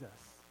Jesus.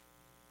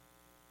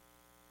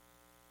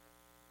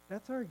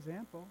 That's our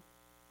example.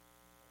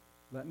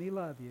 Let me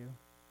love you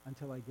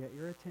until I get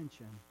your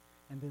attention,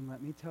 and then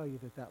let me tell you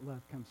that that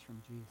love comes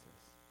from Jesus.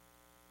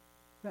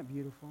 Isn't that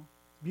beautiful?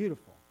 It's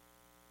beautiful.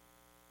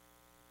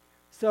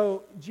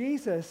 So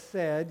Jesus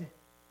said,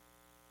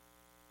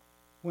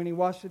 when he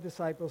washed the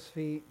disciples'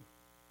 feet,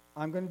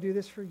 I'm going to do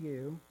this for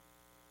you,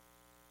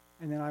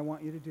 and then I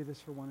want you to do this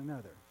for one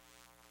another.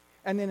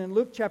 And then in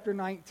Luke chapter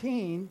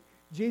 19,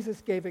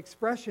 Jesus gave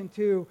expression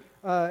to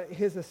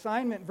his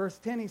assignment. Verse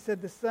 10, he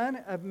said, the Son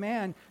of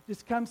Man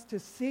just comes to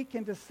seek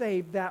and to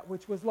save that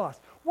which was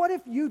lost. What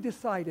if you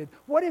decided,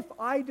 what if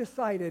I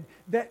decided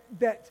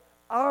that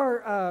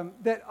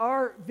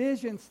our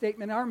vision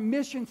statement, our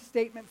mission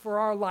statement for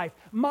our life,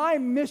 my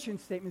mission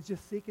statement is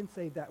just seek and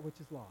save that which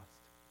is lost?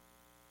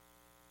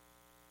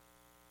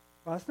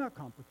 Well, that's not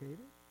complicated.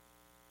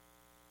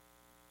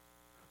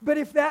 But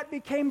if that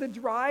became the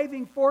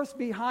driving force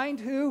behind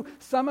who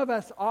some of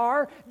us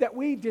are, that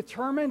we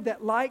determined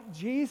that like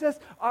Jesus,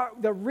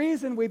 the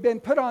reason we've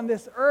been put on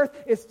this earth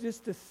is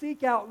just to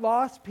seek out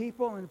lost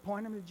people and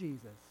point them to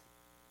Jesus.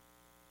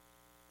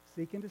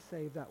 Seeking to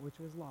save that which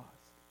was lost.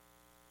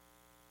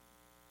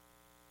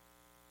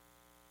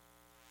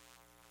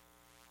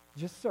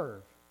 Just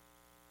serve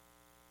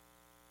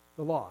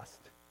the lost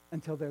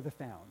until they're the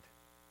found.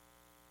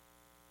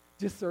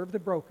 Just serve the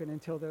broken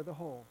until they're the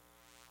whole.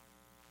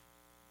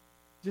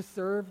 Just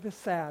serve the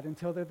sad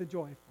until they're the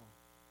joyful.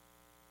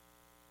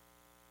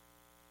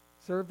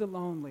 Serve the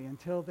lonely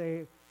until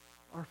they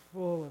are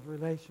full of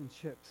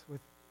relationships with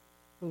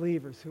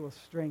believers who will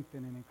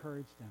strengthen and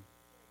encourage them.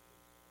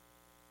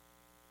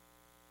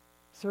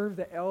 Serve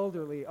the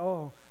elderly.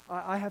 Oh,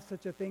 I have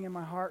such a thing in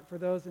my heart for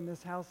those in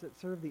this house that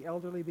serve the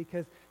elderly,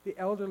 because the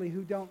elderly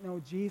who don't know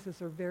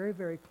Jesus are very,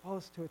 very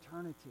close to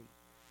eternity.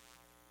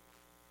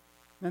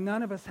 Now,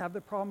 none of us have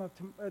the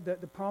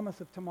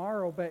promise of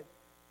tomorrow, but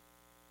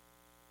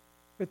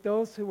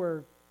those who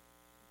are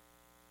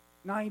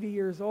 90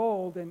 years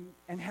old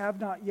and have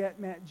not yet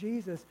met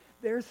Jesus,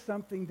 there's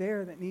something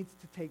there that needs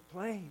to take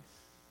place.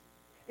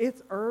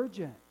 It's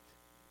urgent.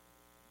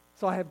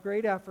 So I have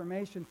great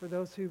affirmation for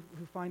those who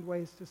find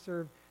ways to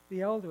serve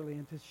the elderly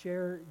and to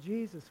share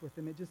Jesus with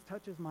them. It just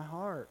touches my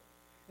heart.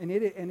 And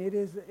it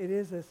is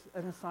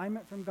an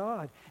assignment from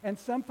God. And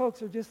some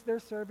folks are just, they're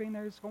serving,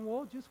 they're just going,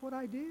 well, just what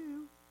I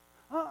do.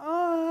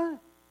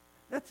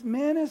 That's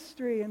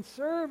ministry and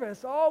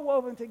service all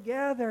woven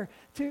together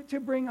to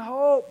bring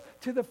hope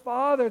to the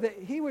Father, that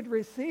he would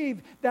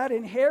receive that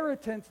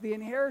inheritance, the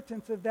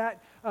inheritance of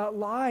that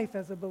life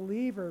as a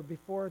believer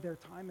before their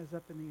time is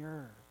up in the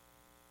earth.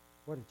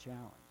 What a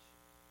challenge.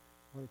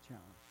 What a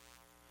challenge.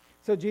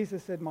 So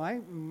Jesus said,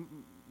 my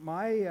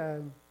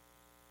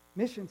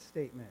mission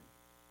statement,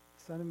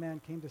 the Son of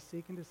Man came to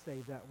seek and to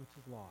save that which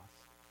is lost.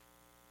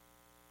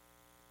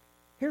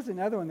 Here's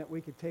another one that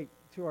we could take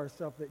to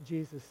ourselves that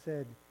Jesus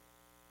said.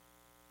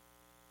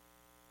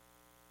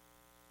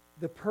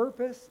 The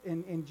purpose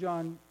in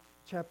John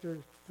chapter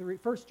 3,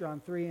 1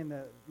 John 3, in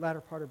the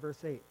latter part of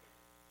verse 8.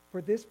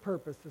 For this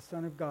purpose the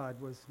Son of God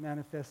was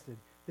manifested,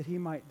 that he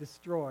might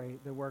destroy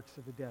the works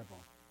of the devil.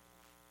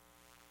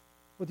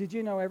 Well, did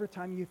you know every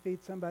time you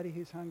feed somebody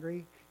who's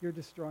hungry, you're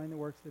destroying the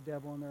works of the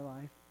devil in their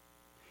life?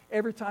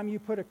 Every time you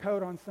put a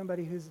coat on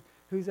somebody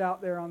who's out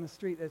there on the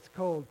street that's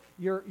cold,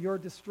 you're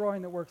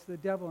destroying the works of the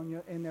devil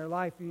in their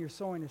life, and you're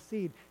sowing a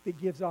seed that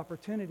gives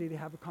opportunity to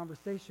have a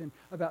conversation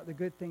about the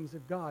good things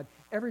of God.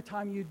 Every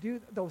time you do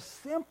those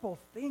simple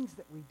things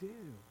that we do,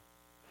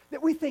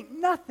 that we think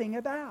nothing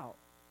about.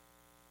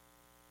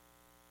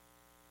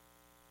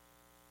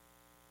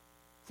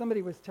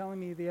 Somebody was telling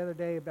me the other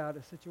day about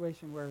a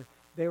situation where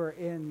they were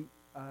in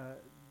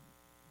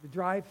the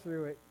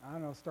drive-thru at, I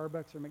don't know,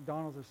 Starbucks or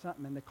McDonald's or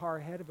something, and the car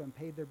ahead of them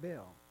paid their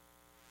bill.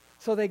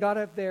 So they got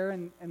up there,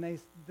 and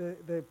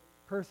the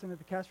person at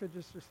the cash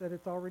register said,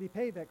 it's already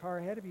paid. That car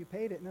ahead of you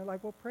paid it. And they're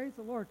like, well, praise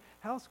the Lord.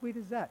 How sweet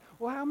is that?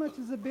 Well, how much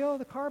is the bill of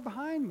the car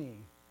behind me?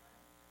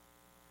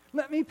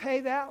 Let me pay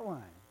that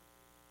one.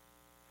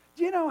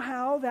 Do you know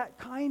how that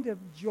kind of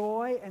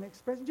joy and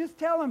expression, just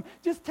tell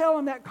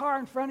them that car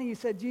in front of you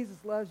said, Jesus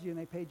loves you, and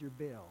they paid your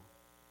bill.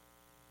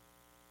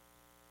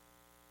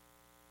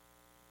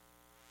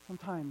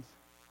 Sometimes,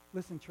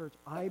 listen, church,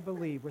 I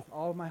believe with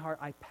all my heart,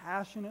 I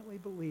passionately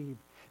believe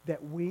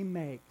that we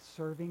make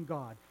serving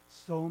God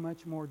so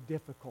much more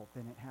difficult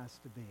than it has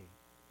to be.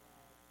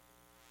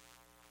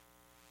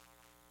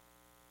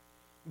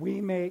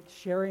 We make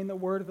sharing the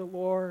word of the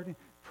Lord,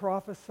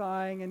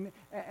 prophesying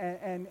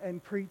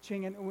and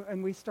preaching,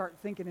 and we start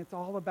thinking it's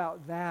all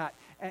about that.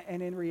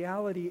 And in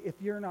reality, if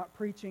you're not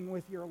preaching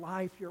with your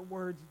life, your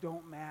words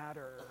don't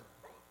matter.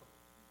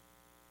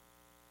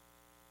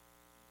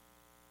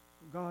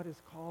 God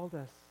has called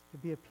us to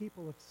be a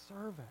people of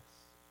service.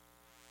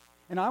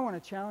 And I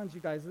want to challenge you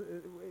guys.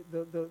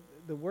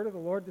 The word of the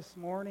Lord this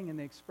morning and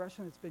the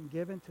expression that's been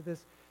given to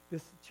this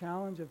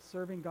challenge of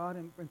serving God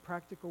in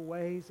practical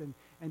ways and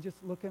just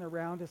looking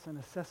around us and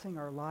assessing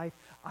our life,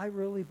 I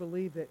really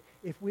believe that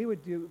if we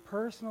would do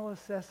personal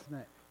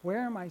assessment, where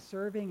am I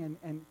serving?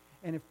 And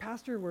if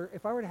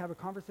I were to have a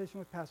conversation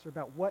with Pastor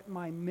about what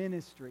my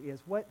ministry is,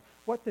 what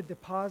the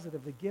deposit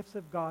of the gifts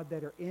of God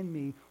that are in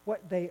me,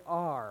 what they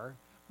are,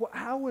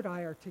 how would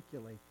I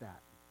articulate that?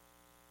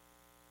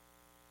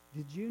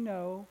 Did you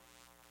know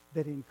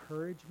that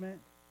encouragement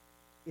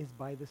is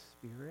by the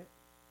Spirit?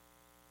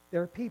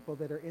 There are people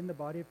that are in the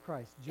body of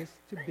Christ just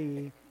to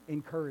be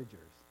encouragers.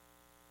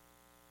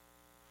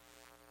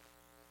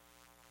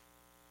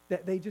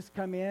 That they just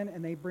come in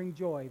and they bring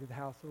joy to the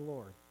house of the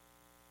Lord.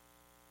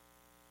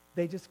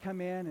 They just come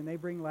in and they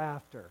bring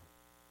laughter.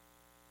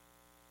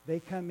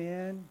 They come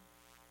in,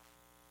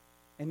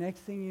 and next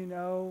thing you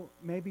know,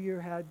 maybe you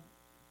had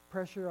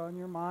pressure on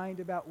your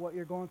mind about what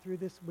you're going through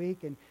this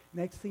week, and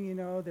next thing you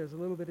know, there's a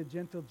little bit of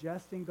gentle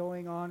jesting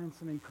going on and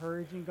some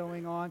encouraging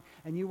going on,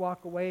 and you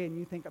walk away and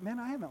you think,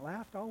 man, I haven't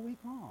laughed all week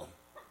long.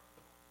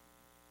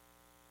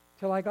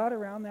 Till I got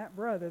around that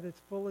brother that's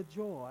full of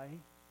joy,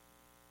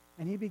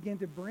 and he began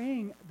to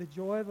bring the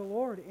joy of the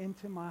Lord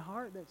into my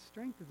heart that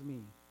strengthens me.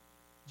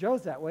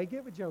 Joe's that way.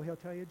 Get with Joe. He'll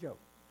tell you a joke.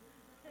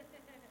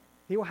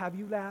 He will have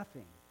you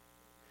laughing.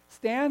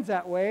 Stan's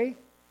that way.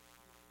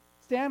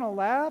 Stan will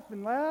laugh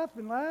and laugh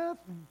and laugh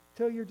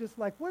until you're just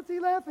like, what's he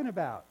laughing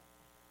about?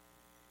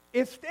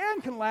 If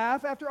Stan can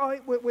laugh after all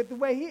with the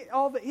way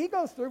all that he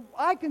goes through,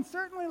 I can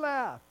certainly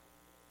laugh.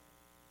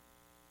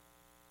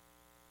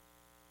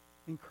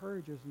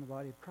 Encouragers in the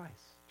body of Christ,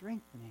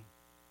 strengthening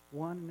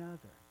one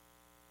another.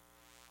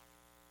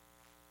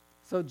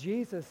 So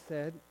Jesus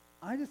said,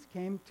 I just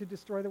came to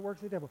destroy the works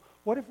of the devil.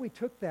 What if we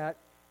took that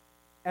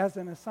as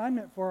an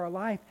assignment for our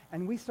life,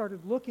 and we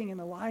started looking in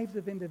the lives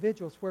of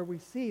individuals where we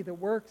see the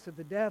works of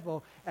the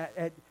devil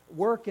at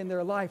work in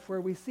their life, where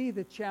we see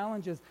the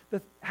challenges?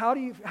 How do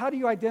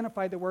you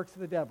identify the works of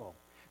the devil?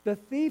 The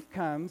thief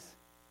comes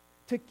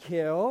to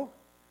kill,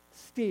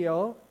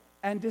 steal,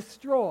 and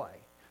destroy.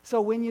 So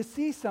when you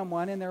see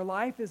someone and their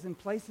life is in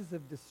places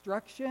of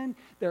destruction,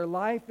 their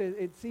life,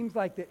 it seems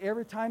like that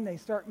every time they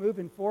start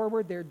moving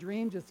forward, their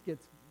dream just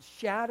gets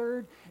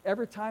shattered.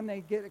 Every time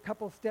they get a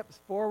couple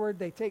steps forward,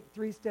 they take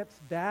 3 steps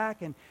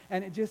back, and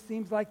it just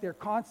seems like they're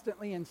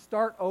constantly in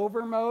start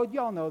over mode.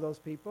 Y'all know those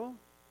people.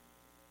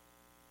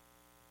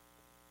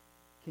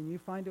 Can you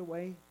find a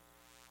way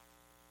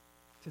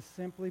to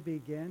simply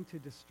begin to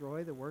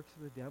destroy the works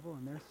of the devil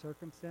in their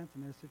circumstance,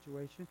 in their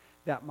situation?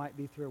 That might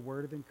be through a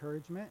word of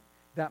encouragement.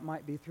 That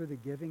might be through the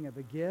giving of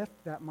a gift.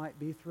 That might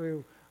be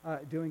through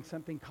doing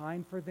something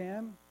kind for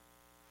them.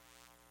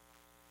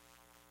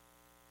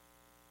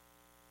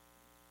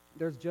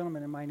 There's a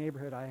gentleman in my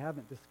neighborhood I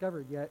haven't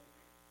discovered yet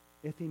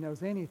if he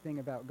knows anything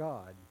about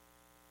God,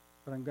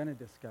 but I'm going to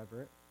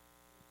discover it.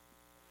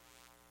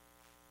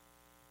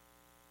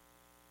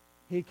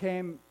 He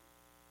came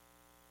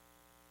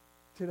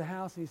to the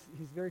house. He's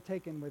very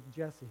taken with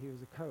Jesse. He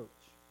was a coach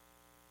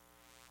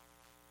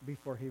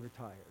before he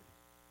retired,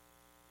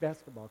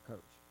 basketball coach.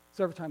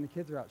 So every time the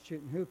kids are out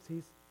shooting hoops,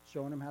 he's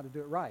showing them how to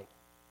do it right.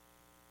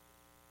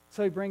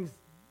 So he brings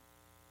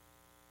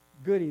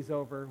goodies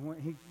over. When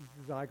he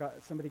says,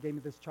 somebody gave me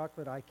this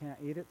chocolate, I can't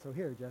eat it, so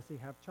here, Jesse,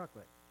 have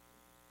chocolate.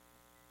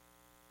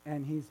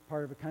 And he's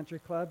part of a country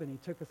club, and he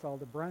took us all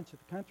to brunch at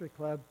the country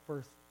club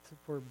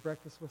for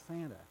breakfast with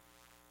Santa.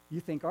 You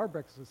think our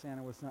breakfast with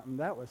Santa was something?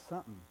 That was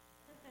something.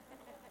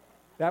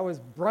 That was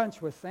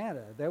brunch with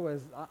Santa.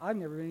 I've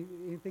never seen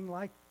anything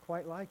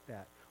quite like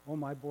that. Oh,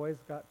 my boys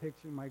got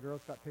pictures, my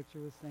girls got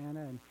pictures with Santa,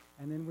 and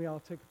then we all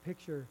took a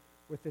picture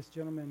with this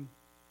gentleman.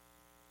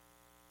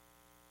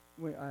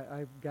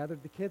 I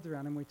gathered the kids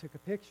around him. We took a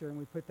picture, and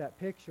we put that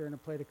picture and a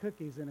plate of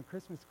cookies in a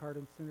Christmas card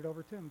and sent it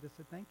over to him. Just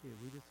said, thank you.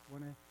 We just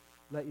want to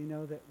let you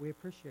know that we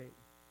appreciate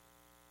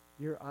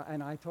you.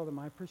 And I told him,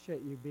 I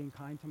appreciate you being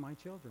kind to my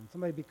children.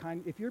 Somebody be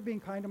kind. If you're being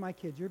kind to my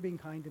kids, you're being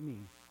kind to me.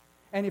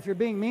 And if you're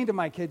being mean to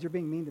my kids, you're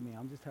being mean to me.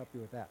 I'll just help you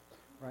with that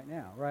right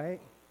now, right?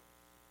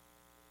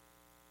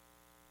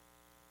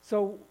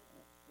 So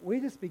we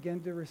just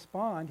begin to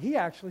respond. He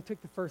actually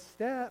took the first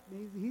step.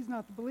 He's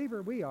not the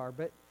believer, we are,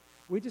 but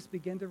we just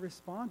begin to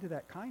respond to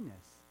that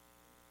kindness.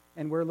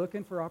 And we're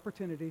looking for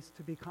opportunities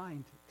to be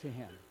kind to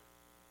him.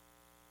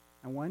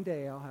 And one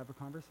day I'll have a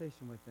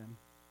conversation with him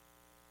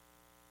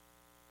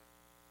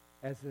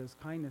as those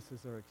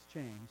kindnesses are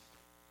exchanged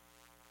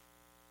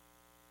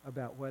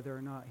about whether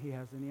or not he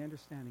has any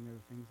understanding of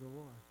the things of the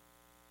Lord.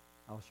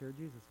 I'll share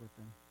Jesus with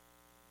him.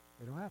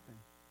 It'll happen.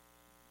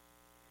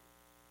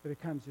 But it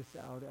comes just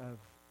out of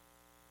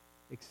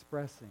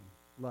expressing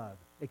love.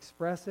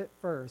 Express it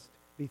first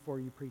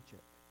before you preach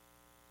it.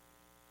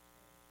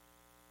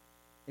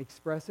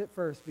 Express it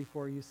first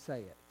before you say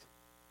it.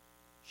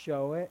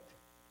 Show it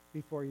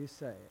before you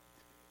say it.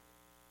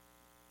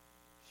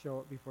 Show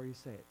it before you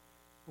say it.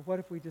 But what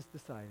if we just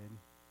decided,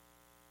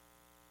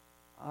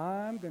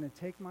 I'm going to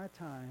take my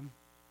time,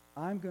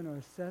 I'm going to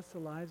assess the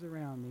lives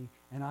around me,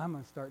 and I'm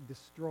going to start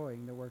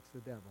destroying the works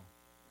of the devil.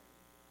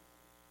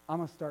 I'm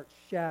going to start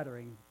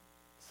shattering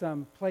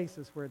some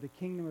places where the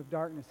kingdom of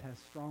darkness has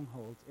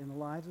strongholds in the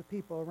lives of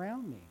people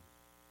around me.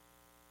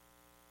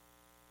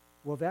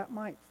 Well, that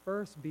might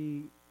first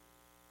be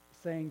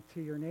saying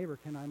to your neighbor,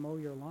 can I mow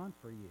your lawn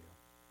for you?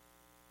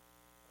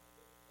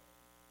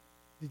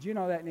 Did you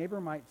know that neighbor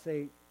might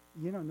say,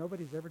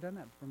 nobody's ever done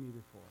that for me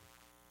before.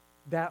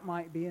 That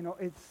might be,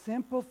 it's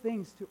simple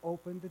things to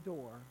open the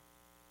door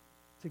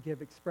to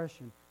give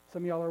expression.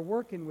 Some of y'all are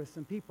working with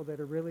some people that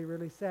are really,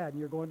 really sad, and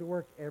you're going to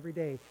work every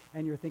day,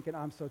 and you're thinking,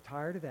 I'm so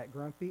tired of that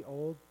grumpy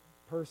old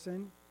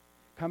person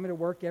coming to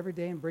work every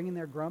day and bringing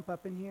their grump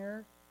up in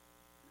here.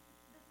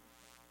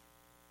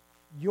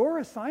 Your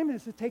assignment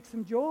is to take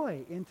some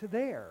joy into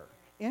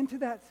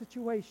that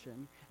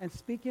situation, and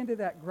speak into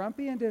that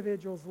grumpy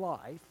individual's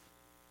life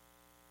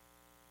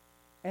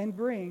and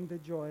bring the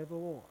joy of the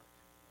Lord.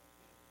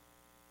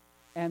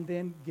 And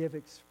then give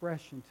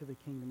expression to the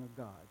kingdom of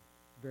God.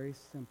 Very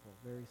simple,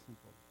 very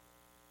simple.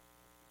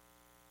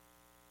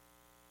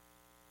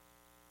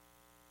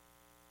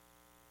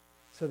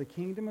 So the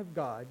kingdom of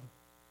God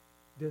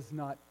does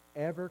not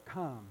ever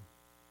come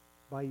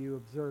by you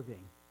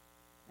observing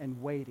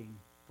and waiting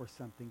for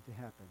something to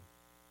happen.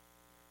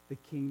 The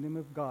kingdom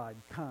of God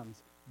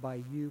comes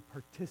by you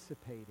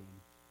participating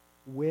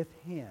with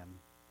him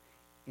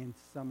in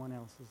someone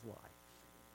else's life.